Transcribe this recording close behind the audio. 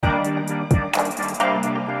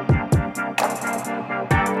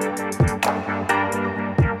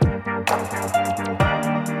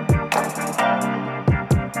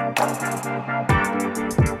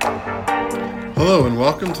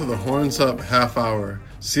Welcome to the Horns Up Half Hour,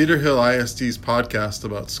 Cedar Hill ISD's podcast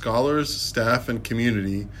about scholars, staff, and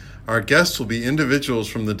community. Our guests will be individuals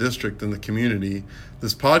from the district and the community.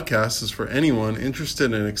 This podcast is for anyone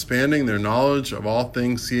interested in expanding their knowledge of all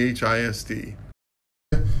things CHISD.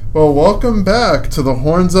 Well, welcome back to the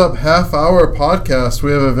Horns Up Half Hour podcast.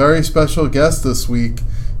 We have a very special guest this week.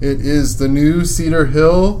 It is the new Cedar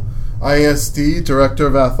Hill ISD Director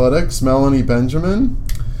of Athletics, Melanie Benjamin.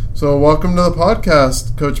 So welcome to the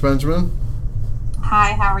podcast, Coach Benjamin.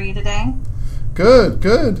 Hi, how are you today?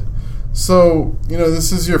 Good. So,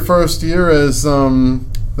 this is your first year as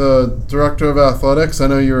the Director of Athletics. I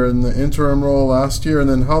know you were in the interim role last year, and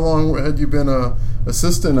then how long had you been a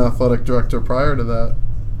Assistant Athletic Director prior to that?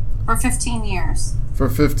 For 15 years. For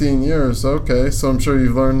 15 years, okay. So I'm sure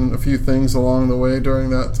you've learned a few things along the way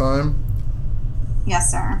during that time?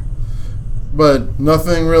 Yes, sir. But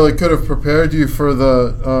nothing really could have prepared you for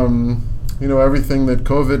the, everything that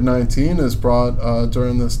COVID-19 has brought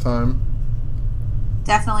during this time.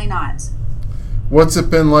 Definitely not. What's it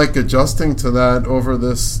been like adjusting to that over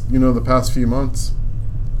this, the past few months?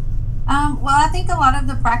 Well, I think a lot of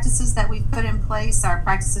the practices that we've put in place are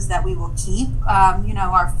practices that we will keep.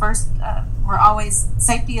 Our first, we're always,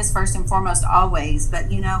 safety is first and foremost always, but,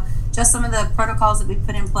 just some of the protocols that we've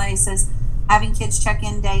put in place is having kids check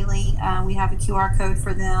in daily. We have a QR code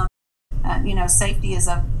for them. Safety is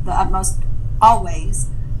of the utmost always.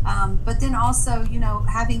 But then also,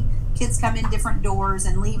 having kids come in different doors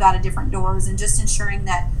and leave out of different doors, and just ensuring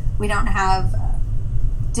that we don't have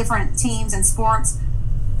different teams and sports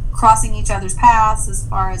crossing each other's paths as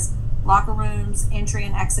far as locker rooms, entry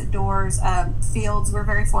and exit doors, fields. We're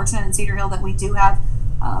very fortunate in Cedar Hill that we do have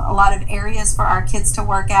a lot of areas for our kids to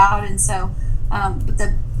work out. And so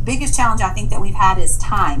the biggest challenge I think that we've had is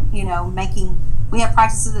time. We have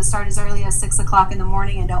practices that start as early as 6 o'clock in the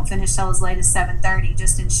morning and don't finish till as late as 7:30,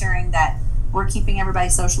 just ensuring that we're keeping everybody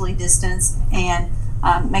socially distanced and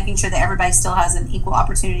making sure that everybody still has an equal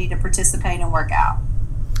opportunity to participate and work out.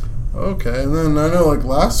 Okay, and then I know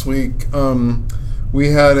last week we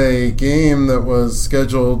had a game that was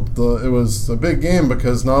scheduled. It was a big game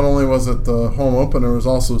because not only was it the home opener, it was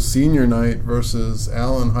also senior night versus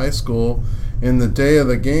Allen High School. In the day of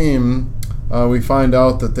the game, we find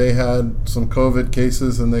out that they had some COVID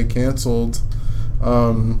cases and they canceled.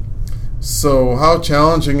 So how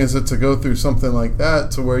challenging is it to go through something like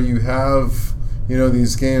that to where you have,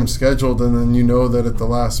 these games scheduled and then that at the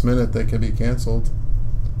last minute they could be canceled?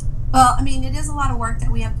 Well, it is a lot of work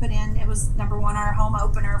that we have put in. It was, number one, our home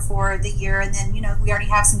opener for the year. And then, we already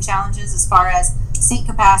have some challenges as far as seat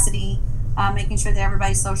capacity, making sure that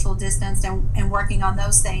everybody's social distanced and working on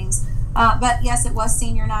those things. But yes, it was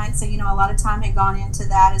senior night, so a lot of time had gone into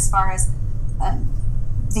that as far as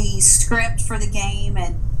the script for the game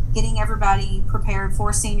and getting everybody prepared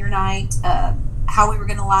for senior night, how we were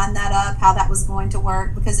going to line that up, how that was going to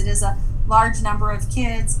work, because it is a large number of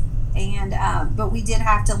kids, and but we did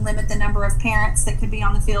have to limit the number of parents that could be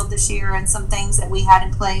on the field this year and some things that we had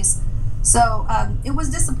in place. So it was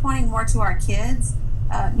disappointing more to our kids.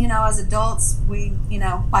 As adults, we,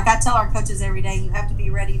 like I tell our coaches every day, you have to be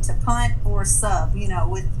ready to punt or sub,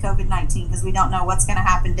 with COVID-19, because we don't know what's going to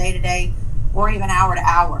happen day to day or even hour to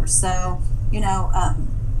hour. So,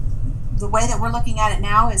 the way that we're looking at it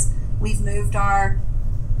now is we've moved our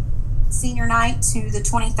senior night to the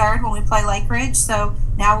 23rd when we play Lake Ridge. So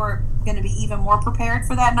now we're going to be even more prepared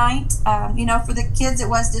for that night. For the kids, it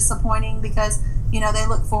was disappointing because, they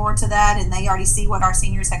look forward to that and they already see what our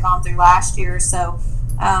seniors had gone through last year. So,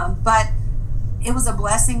 but it was a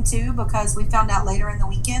blessing too, because we found out later in the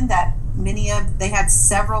weekend that they had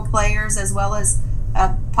several players as well as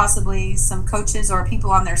possibly some coaches or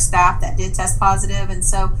people on their staff that did test positive. And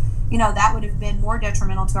so, that would have been more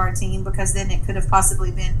detrimental to our team, because then it could have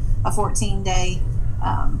possibly been a 14-day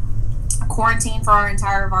quarantine for our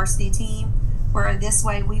entire varsity team, where this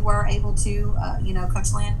way we were able to,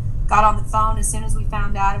 Coach Lynn got on the phone as soon as we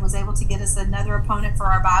found out and was able to get us another opponent for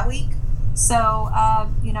our bye week. So,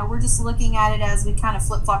 we're just looking at it as we kind of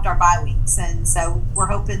flip-flopped our bye weeks. And so we're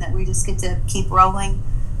hoping that we just get to keep rolling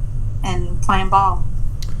and playing ball.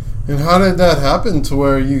 And how did that happen to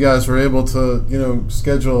where you guys were able to,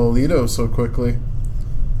 schedule Alito so quickly?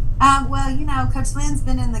 Coach Lynn's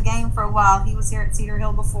been in the game for a while. He was here at Cedar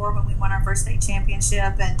Hill before when we won our first state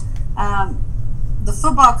championship. And the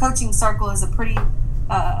football coaching circle is a pretty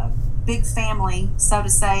big family, so to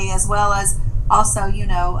say, as well as also,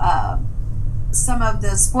 some of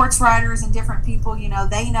the sports writers and different people,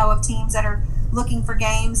 they know of teams that are looking for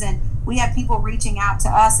games. And we had people reaching out to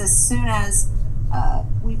us as soon as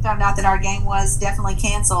we found out that our game was definitely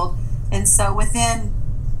canceled. And so within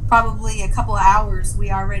probably a couple of hours,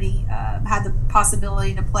 we already had the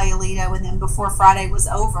possibility to play Aledo. And then before Friday was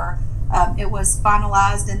over, it was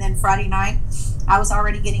finalized. And then Friday night, I was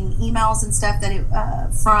already getting emails and stuff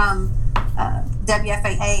from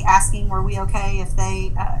WFAA asking were we okay if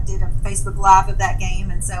they did a Facebook Live of that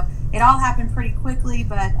game. And so it all happened pretty quickly,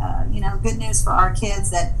 but good news for our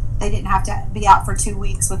kids that they didn't have to be out for 2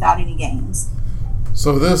 weeks without any games.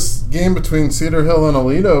 So this game between Cedar Hill and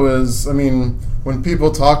Aledo is, when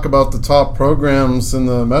people talk about the top programs in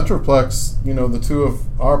the Metroplex, the two of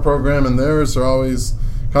our program and theirs are always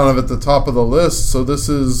kind of at the top of the list. So this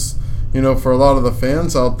is, for a lot of the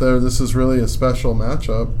fans out there, this is really a special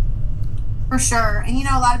matchup. For sure. And,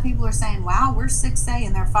 a lot of people are saying, wow, we're 6A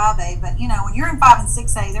and they're 5A. But, when you're in 5 and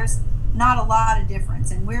 6A, there's not a lot of difference.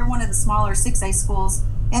 And we're one of the smaller 6A schools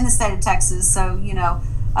in the state of Texas. So,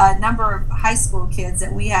 number of high school kids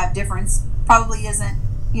that we have difference probably isn't,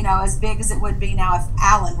 as big as it would be now if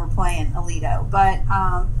Allen were playing Aledo. But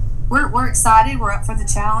we're excited. We're up for the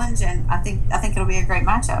challenge, and I think it'll be a great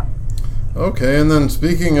matchup. Okay, and then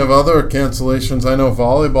speaking of other cancellations, I know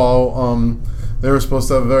volleyball, they were supposed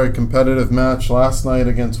to have a very competitive match last night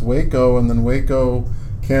against Waco, and then Waco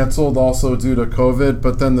canceled also due to COVID,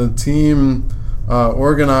 but then the team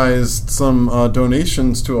organized some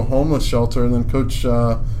donations to a homeless shelter, and then Coach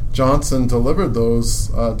Johnson delivered those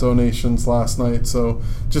donations last night. So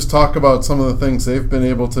just talk about some of the things they've been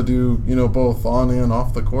able to do, both on and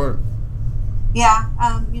off the court. Yeah,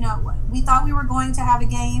 we thought we were going to have a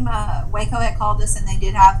game. Waco had called us, and they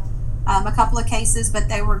did have a couple of cases, but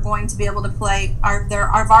they were going to be able to play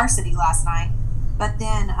our varsity last night. But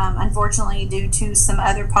then, unfortunately, due to some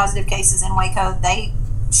other positive cases in Waco, they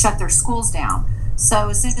shut their schools down. So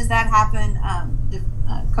as soon as that happened,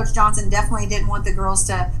 Coach Johnson definitely didn't want the girls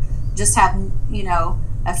to just have,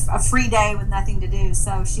 a free day with nothing to do.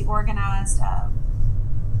 So she organized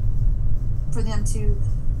for them to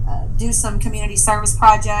do some community service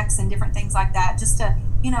projects and different things like that, just to,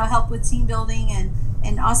 help with team building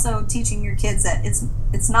and also teaching your kids that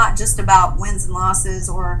it's not just about wins and losses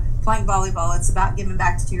or playing volleyball. It's about giving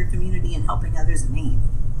back to your community and helping others in need.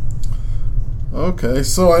 Okay,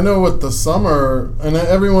 so I know with the summer, and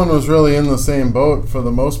everyone was really in the same boat for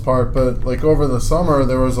the most part, but like over the summer,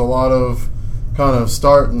 there was a lot of kind of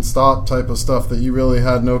start and stop type of stuff that you really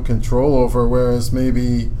had no control over, whereas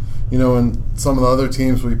maybe, in some of the other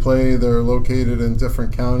teams we play, they're located in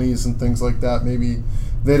different counties and things like that. Maybe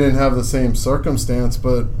they didn't have the same circumstance,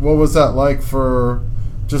 but what was that like for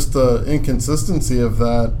just the inconsistency of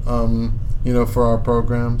that, for our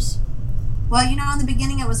programs? Well, in the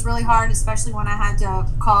beginning it was really hard, especially when I had to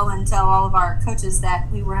call and tell all of our coaches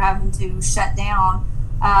that we were having to shut down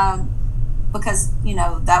because,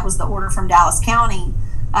 that was the order from Dallas County.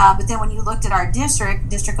 But then when you looked at our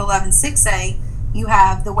District 11 6A, you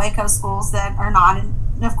have the Waco schools that are not,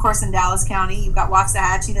 of course, in Dallas County. You've got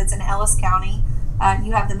Waxahachie that's in Ellis County.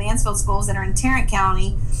 You have the Mansfield schools that are in Tarrant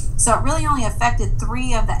County. So it really only affected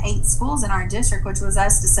 3 of the 8 schools in our district, which was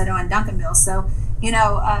us, DeSoto, and Duncanville. So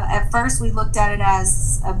at first we looked at it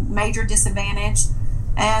as a major disadvantage,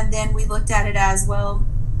 and then we looked at it as, well,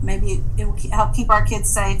 maybe it will help keep our kids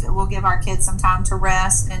safe. It will give our kids some time to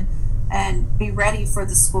rest and be ready for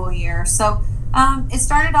the school year. So it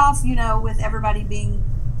started off, with everybody being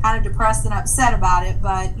kind of depressed and upset about it,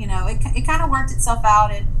 but, it kind of worked itself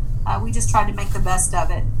out, and we just tried to make the best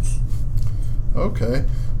of it. Okay.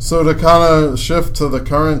 So to kind of shift to the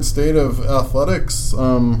current state of athletics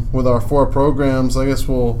with our 4 programs, I guess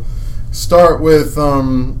we'll start with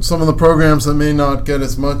some of the programs that may not get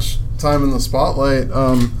as much time in the spotlight.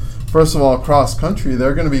 First of all, cross country,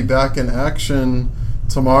 they're going to be back in action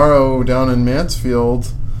tomorrow down in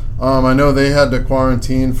Mansfield. I know they had to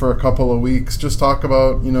quarantine for a couple of weeks. Just talk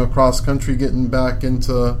about, cross country getting back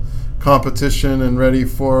into competition and ready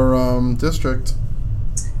for district.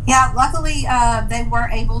 Yeah, luckily they were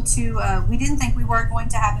able to. We didn't think we were going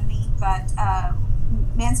to have a meet, but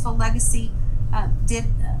Mansfield Legacy did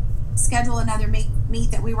schedule another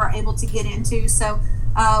meet that we were able to get into. So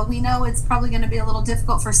we know it's probably going to be a little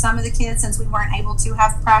difficult for some of the kids since we weren't able to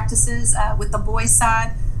have practices with the boys'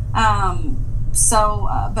 side.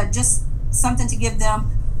 But just something to give them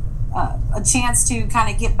a chance to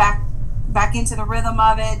kind of get back into the rhythm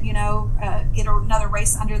of it, get another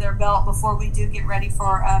race under their belt before we do get ready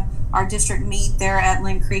for our district meet there at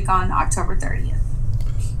Lynn Creek on October 30th.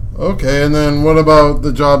 Okay, and then what about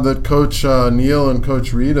the job that Coach Neal and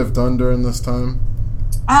Coach Reed have done during this time?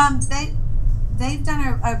 They've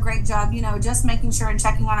done a great job, just making sure and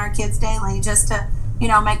checking on our kids daily, just to,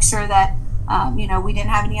 make sure that, we didn't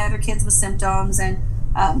have any other kids with symptoms, and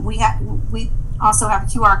also have a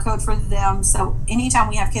QR code for them. So anytime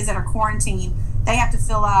we have kids that are quarantined, they have to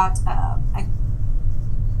fill out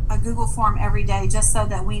a Google form every day just so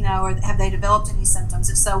that we know, or have they developed any symptoms?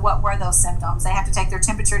 If so, what were those symptoms? They have to take their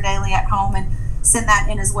temperature daily at home and send that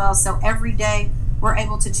in as well. So every day we're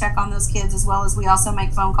able to check on those kids, as well as we also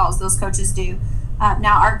make phone calls. Those coaches do.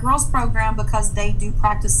 Now, our girls program, because they do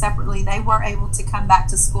practice separately, they were able to come back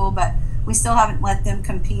to school, but we still haven't let them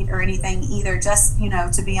compete or anything either, just,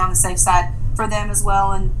 to be on the safe side for them as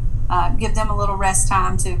well, and give them a little rest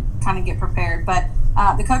time to kind of get prepared. But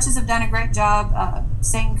the coaches have done a great job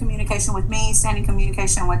staying in communication with me, staying in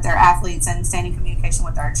communication with their athletes, and staying in communication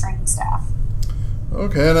with our training staff.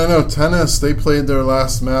 Okay, and I know tennis, they played their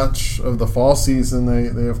last match of the fall season.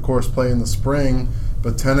 They of course play in the spring,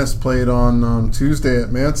 but tennis played on Tuesday at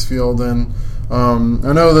Mansfield, and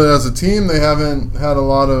I know that as a team they haven't had a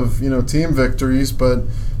lot of team victories, but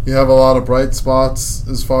you have a lot of bright spots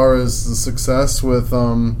as far as the success with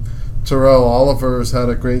Terrell Oliver's had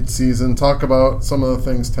a great season. Talk about some of the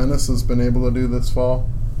things tennis has been able to do this fall.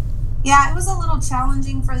 Yeah, it was a little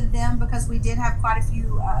challenging for them because we did have quite a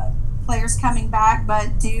few players coming back,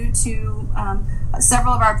 but due to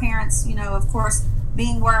several of our parents, of course,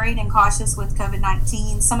 being worried and cautious with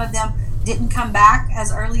COVID-19, some of them didn't come back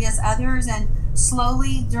as early as others, and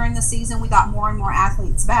slowly during the season we got more and more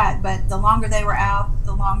athletes back. But the longer they were out,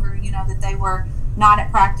 the longer that they were not at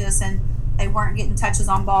practice and they weren't getting touches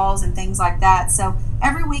on balls and things like that. So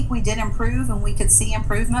every week we did improve, and we could see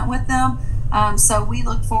improvement with them. So we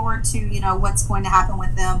look forward to what's going to happen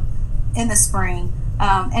with them in the spring.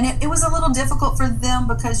 And it was a little difficult for them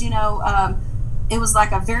because it was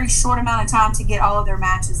like a very short amount of time to get all of their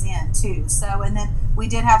matches in too. So, and then we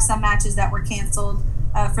did have some matches that were canceled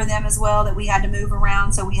for them as well that we had to move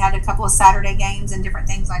around. So we had a couple of Saturday games and different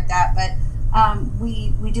things like that. But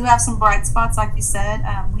we do have some bright spots, like you said.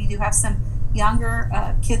 We do have some younger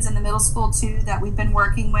kids in the middle school too that we've been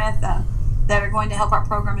working with that are going to help our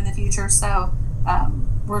program in the future. So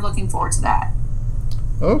we're looking forward to that.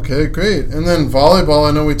 Okay, great. And then volleyball,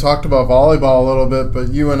 I know we talked about volleyball a little bit,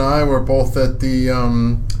 but you and I were both at the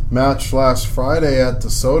match last Friday at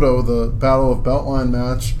DeSoto, the Battle of Beltline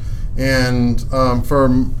match. And for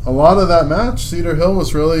a lot of that match, Cedar Hill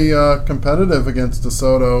was really competitive against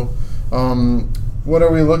DeSoto. What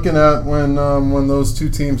are we looking at when those two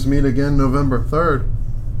teams meet again November 3rd?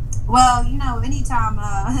 Well, anytime,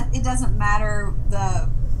 it doesn't matter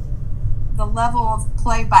the level of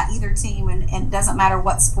play by either team, and it doesn't matter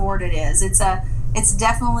what sport it is. It's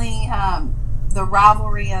definitely the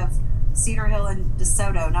rivalry of Cedar Hill and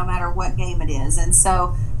DeSoto, no matter what game it is. And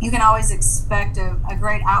so you can always expect a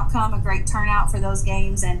great outcome, a great turnout for those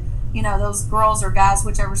games. And, those girls or guys,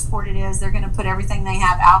 whichever sport it is, they're going to put everything they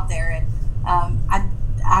have out there. And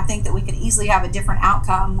I think that we could easily have a different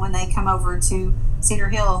outcome when they come over to Cedar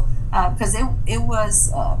Hill because it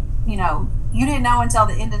was, you didn't know until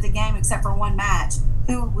the end of the game, except for one match,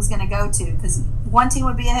 who was going to go to, because one team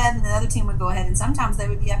would be ahead and the other team would go ahead, and sometimes they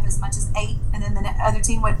would be up as much as 8, and then the other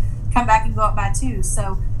team would come back and go up by 2.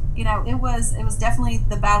 So, it was definitely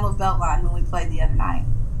the Battle of Beltline when we played the other night.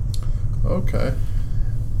 Okay.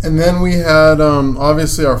 And then we had,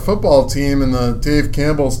 obviously, our football team and the Dave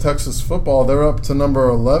Campbell's Texas football. They're up to number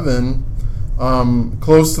 11.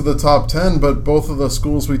 Close to the top 10, but both of the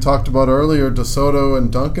schools we talked about earlier, DeSoto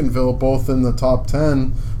and Duncanville, both in the top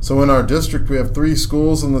 10. So in our district, we have 3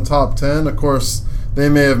 schools in the top 10. Of course, they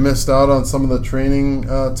may have missed out on some of the training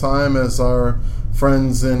time as our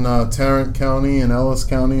friends in Tarrant County and Ellis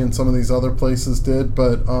County and some of these other places did.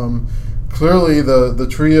 But clearly the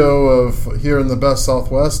trio of here in the best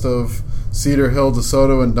Southwest of Cedar Hill,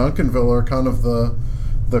 DeSoto, and Duncanville are kind of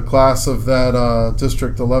the class of that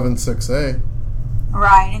District 11-6A.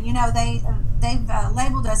 Right, and they've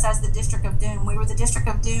labeled us as the District of Doom. We were the District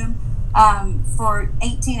of Doom for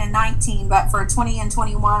 18 and 19, but for 20 and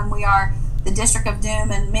 21, we are the District of Doom,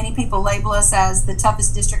 and many people label us as the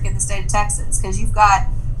toughest district in the state of Texas because you've got,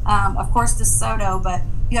 of course, DeSoto, but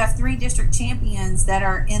you have 3 district champions that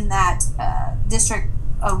are in that district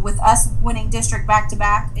with us winning district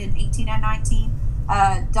back-to-back in 18 and 19.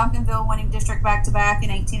 Duncanville winning district back-to-back in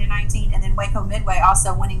 18 and 19, and then Waco Midway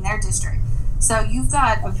also winning their district. So you've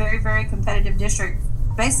got a very, very competitive district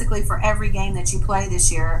basically for every game that you play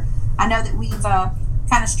this year. I know that we've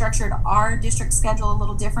kind of structured our district schedule a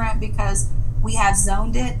little different because we have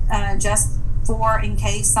zoned it just for in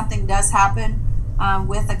case something does happen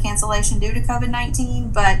with a cancellation due to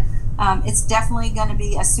COVID-19, but it's definitely going to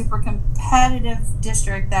be a super competitive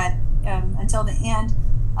district that until the end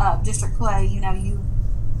of district play,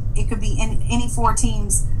 it could be any 4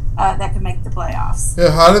 teams that could make the playoffs.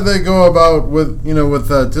 Yeah, how did they go about with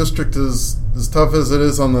that district as tough as it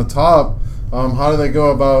is on the top? How do they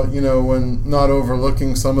go about when not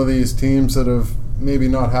overlooking some of these teams that have maybe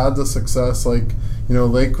not had the success, like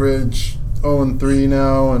Lake Ridge 0-3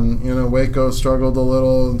 now, and Waco struggled a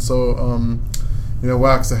little, and so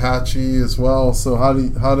Waxahachie as well. So how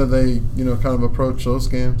do they kind of approach those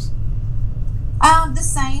games? The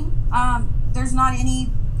same. There's not any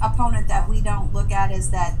opponent that we don't look at as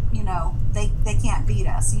that they can't beat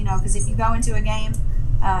us. Because if you go into a game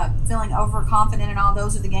feeling overconfident and all,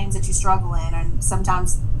 those are the games that you struggle in, and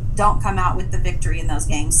sometimes don't come out with the victory in those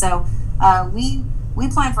games. So we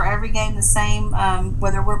plan for every game the same,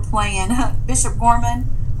 whether we're playing Bishop Gorman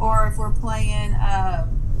or if we're playing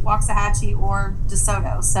Waxahachie or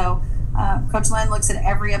DeSoto. So Coach Lynn looks at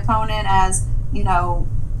every opponent as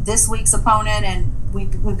this week's opponent, and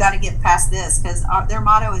we've got to get past this, because their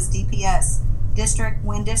motto is DPS, district,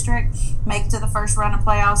 win district, make it to the first round of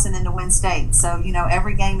playoffs, and then to win state. So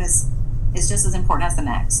every game is just as important as the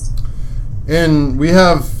next. And we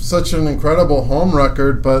have such an incredible home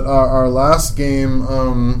record, but our last game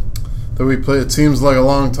that we played, it seems like a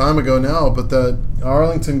long time ago now, but that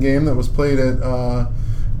Arlington game that was played at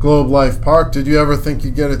Globe Life Park, did you ever think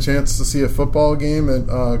you'd get a chance to see a football game at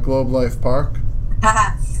Globe Life Park?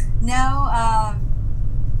 No,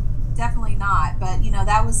 definitely not. But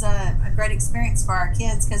that was a great experience for our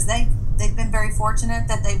kids, because they've been very fortunate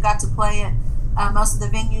that they've got to play at most of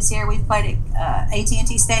the venues here. We've played at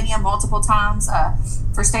AT&T Stadium multiple times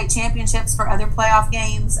for state championships, for other playoff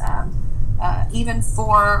games, even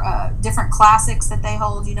for different classics that they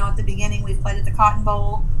hold. At the beginning, we've played at the Cotton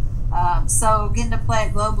Bowl. So getting to play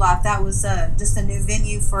at Globe Life, that was just a new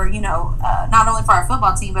venue for, not only for our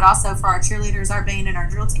football team, but also for our cheerleaders, our band, and our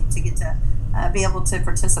drill team to get to be able to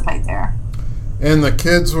participate there. And the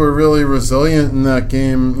kids were really resilient in that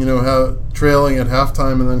game, trailing at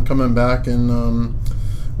halftime and then coming back and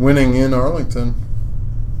winning in Arlington.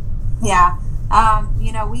 Yeah.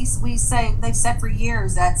 We say, they've said for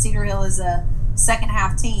years that Cedar Hill is a second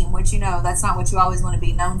half team, which, that's not what you always want to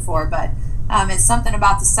be known for, but it's something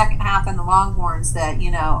about the second half and the Longhorns that,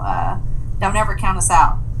 don't ever count us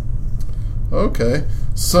out. Okay.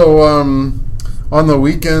 So on the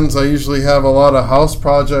weekends, I usually have a lot of house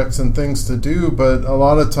projects and things to do, but a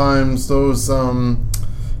lot of times those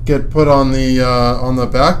get put on the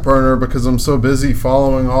back burner because I'm so busy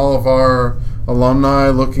following all of our alumni,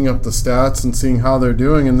 looking up the stats and seeing how they're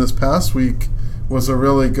doing. And this past week was a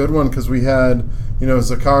really good one because we had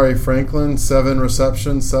Zachary Franklin, 7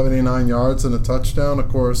 receptions, 79 yards, and a touchdown. Of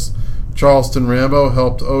course, Charleston Rambo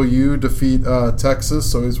helped OU defeat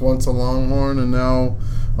Texas, so he's once a Longhorn and now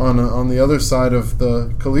on the other side of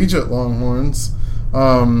the collegiate Longhorns.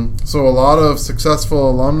 So a lot of successful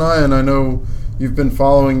alumni, and I know you've been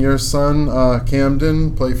following your son,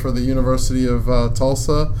 Camden, play for the University of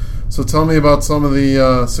Tulsa. So tell me about some of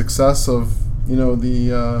the success of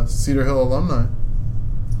the Cedar Hill alumni.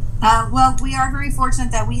 Well, we are very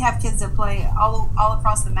fortunate that we have kids that play all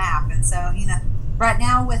across the map. And so, right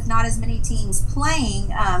now with not as many teams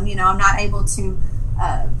playing, I'm not able to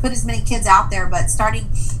put as many kids out there. But starting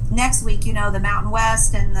next week, the Mountain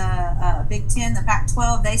West and the Big Ten, the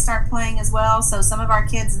Pac-12, they start playing as well. So some of our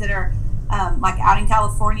kids that are like out in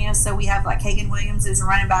California, so we have like Hagan Williams, who's a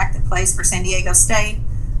running back that plays for San Diego State.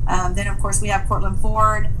 Then, of course, we have Cortland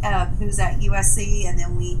Ford, who's at USC, and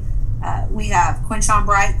then we have Quinshawn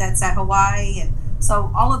Bright that's at Hawaii, and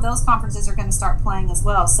so all of those conferences are going to start playing as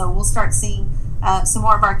well. So we'll start seeing some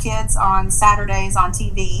more of our kids on Saturdays on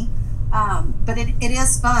TV. But it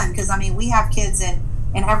is fun because we have kids in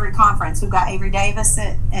every conference. We've got Avery Davis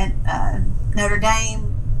at Notre Dame.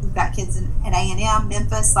 We've got kids at A&M,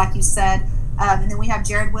 Memphis, like you said, and then we have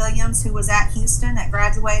Jared Williams, who was at Houston that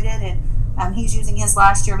graduated, and he's using his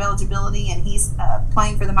last year of eligibility, and he's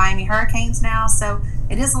playing for the Miami Hurricanes now. So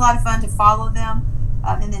it is a lot of fun to follow them.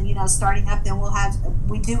 And then, starting up, then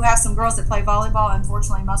we do have some girls that play volleyball.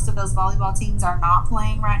 Unfortunately, most of those volleyball teams are not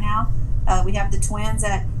playing right now. We have the twins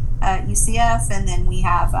at UCF, and then we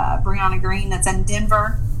have Brianna Green that's in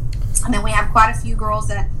Denver. And then we have quite a few girls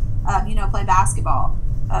that, play basketball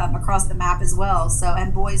across the map as well. So,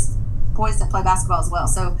 and boys that play basketball as well.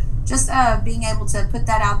 So just being able to put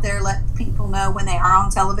that out there, let people know when they are on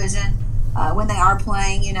television, when they are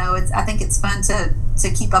playing, I think it's fun to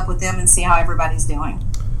keep up with them and see how everybody's doing.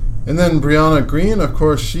 And then Brianna Green, of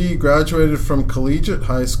course, she graduated from collegiate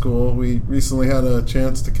high school. We recently had a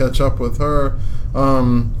chance to catch up with her.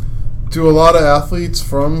 Do a lot of athletes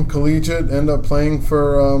from collegiate end up playing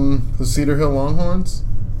for the Cedar Hill Longhorns?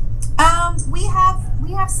 We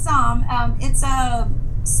have some. It's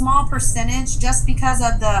small percentage just because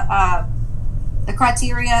of the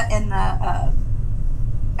criteria and the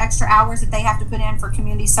extra hours that they have to put in for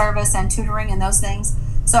community service and tutoring and those things.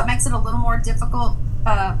 So it makes it a little more difficult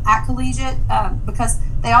at collegiate because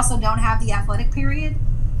they also don't have the athletic period.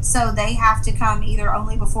 So they have to come either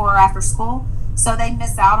only before or after school. So they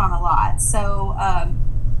miss out on a lot. So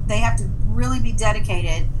they have to really be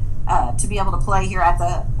dedicated to be able to play here at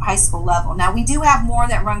the high school level. Now, we do have more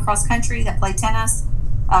that run cross country, that play tennis.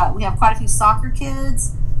 We have quite a few soccer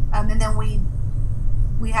kids. And then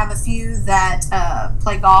we have a few that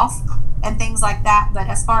play golf and things like that. But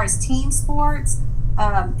as far as team sports,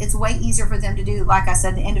 it's way easier for them to do, like I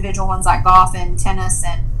said, the individual ones like golf and tennis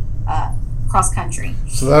and cross country.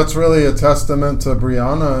 So that's really a testament to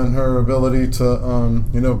Brianna and her ability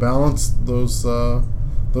to, balance those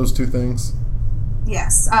two things.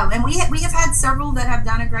 Yes, and we have had several that have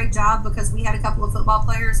done a great job because we had a couple of football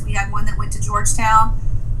players. We had one that went to Georgetown,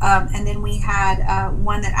 and then we had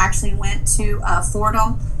one that actually went to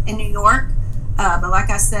Fordham in New York. But like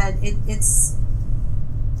I said, it's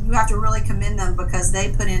you have to really commend them because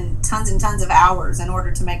they put in tons and tons of hours in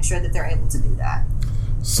order to make sure that they're able to do that.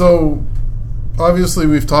 So obviously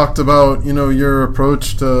we've talked about, your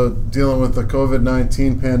approach to dealing with the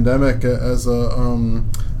COVID-19 pandemic as a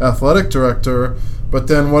athletic director, but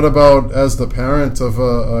then what about as the parent of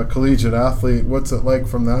a collegiate athlete? What's it like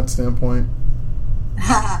from that standpoint?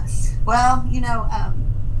 Well,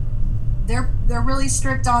 they're really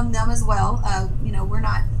strict on them as well. We're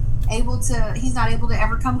not able to, he's not able to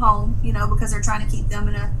ever come home, because they're trying to keep them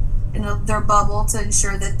in their bubble to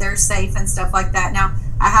ensure that they're safe and stuff like that. Now,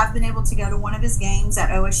 I have been able to go to one of his games at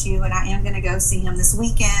OSU, and I am going to go see him this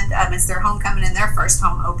weekend. It's their homecoming and their first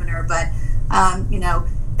home opener, but,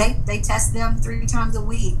 they test them 3 times a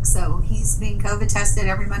week. So he's being COVID tested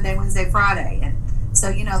every Monday, Wednesday, Friday. And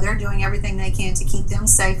so, they're doing everything they can to keep them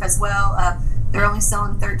safe as well. They're only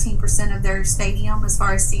selling 13% of their stadium as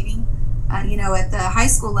far as seating. At the high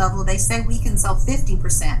school level, they say we can sell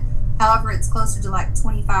 50%. However, it's closer to like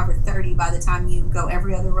 25 or 30 by the time you go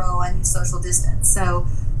every other row and you social distance. So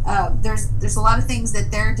there's a lot of things that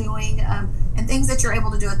they're doing and things that you're able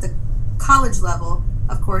to do at the college level,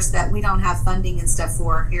 of course, that we don't have funding and stuff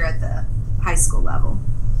for here at the high school level.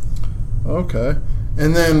 Okay.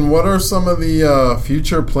 And then what are some of the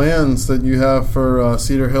future plans that you have for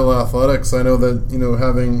Cedar Hill Athletics? I know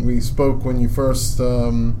that, we spoke when you first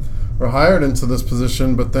were hired into this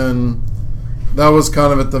position, but then that was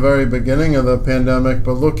kind of at the very beginning of the pandemic.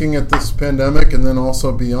 But looking at this pandemic and then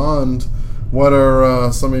also beyond, what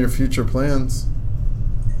are some of your future plans?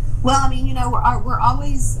 Well, we're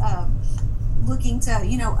always looking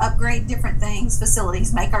to, upgrade different things,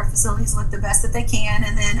 facilities, make our facilities look the best that they can.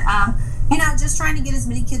 And then, just trying to get as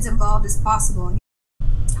many kids involved as possible.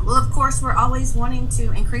 Well, of course, we're always wanting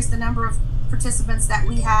to increase the number of participants that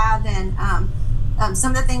we have. And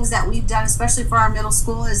some of the things that we've done, especially for our middle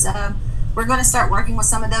school, is we're going to start working with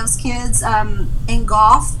some of those kids in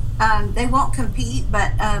golf. They won't compete,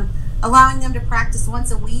 but allowing them to practice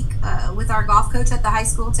once a week with our golf coach at the high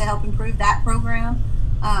school to help improve that program.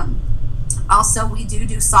 Also, we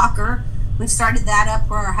do soccer. We've started that up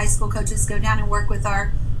where our high school coaches go down and work with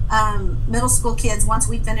our middle school kids once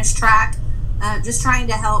we finish track, just trying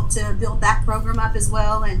to help to build that program up as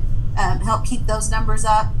well and help keep those numbers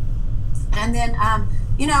up. And then,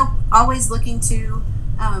 always looking to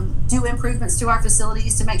do improvements to our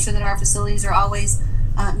facilities to make sure that our facilities are always,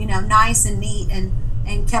 nice and neat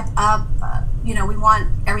and kept up. We want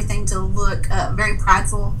everything to look very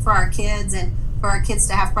prideful for our kids and for our kids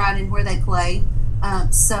to have pride in where they play.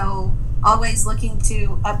 So always looking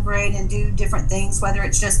to upgrade and do different things, whether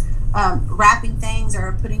it's just wrapping things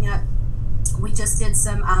or putting up. We just did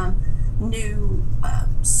some new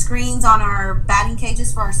screens on our batting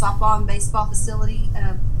cages for our softball and baseball facility,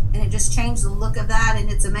 and it just changed the look of that.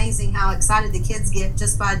 And it's amazing how excited the kids get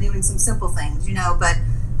just by doing some simple things, but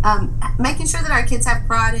making sure that our kids have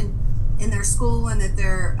pride in their school and that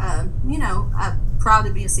they're proud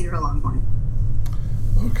to be a Cedar Hill Longhorn.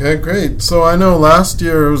 Okay, great. So I know last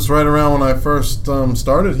year, it was right around when I first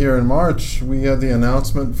started here in March, we had the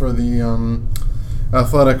announcement for the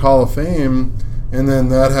Athletic Hall of Fame, and then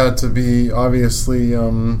that had to be, obviously,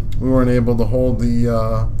 we weren't able to hold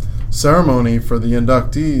the ceremony for the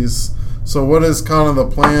inductees. So what is kind of the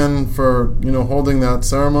plan for, holding that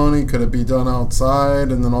ceremony? Could it be done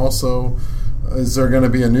outside? And then also, is there going to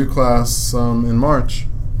be a new class in March?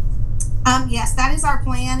 Yes, that is our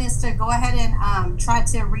plan, is to go ahead and try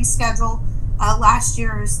to reschedule last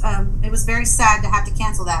year's. It was very sad to have to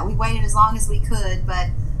cancel that. We waited as long as we could, but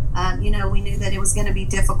We knew that it was going to be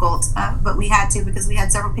difficult, but we had to, because we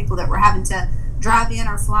had several people that were having to drive in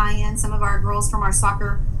or fly in. Some of our girls from our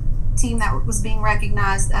soccer team that was being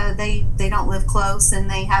recognized, they don't live close, and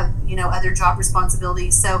they have other job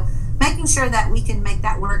responsibilities. So making sure that we can make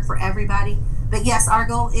that work for everybody. But yes, our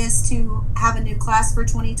goal is to have a new class for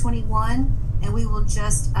 2021, and we will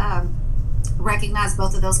just recognize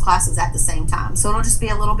both of those classes at the same time. So it'll just be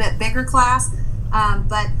a little bit bigger class,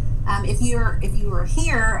 but if you are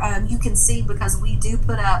here, you can see, because we do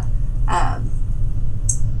put up,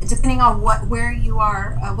 depending on where you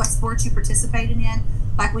are, what sports you participated in.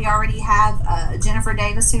 Like, we already have Jennifer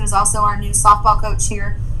Davis, who is also our new softball coach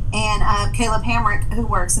here, and Caleb Hamrick, who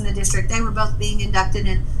works in the district. They were both being inducted,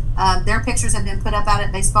 and their pictures have been put up out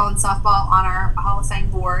at baseball and softball on our Hall of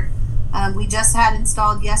Fame board. We just had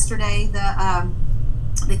installed yesterday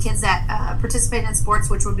the kids that participated in sports,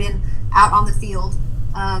 which would have been out on the field,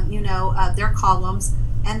 their columns.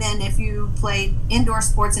 And then if you played indoor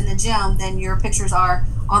sports in the gym, then your pictures are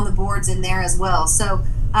on the boards in there as well. So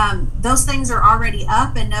those things are already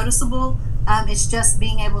up and noticeable. It's just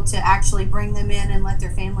being able to actually bring them in and let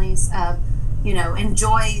their families,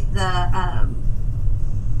 enjoy the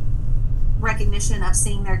recognition of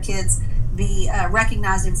seeing their kids be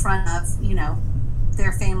recognized in front of,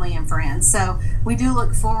 their family and friends. So we do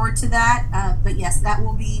look forward to that. But yes, that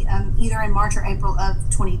will be either in March or April of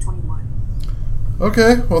 2021.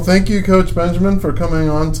 Okay. Well, thank you, Coach Benjamin, for coming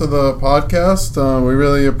on to the podcast. We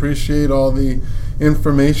really appreciate all the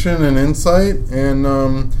information and insight,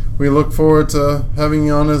 and we look forward to having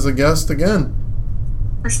you on as a guest again.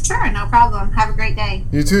 For sure. No problem. Have a great day.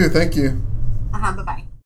 You too. Thank you. Bye-bye.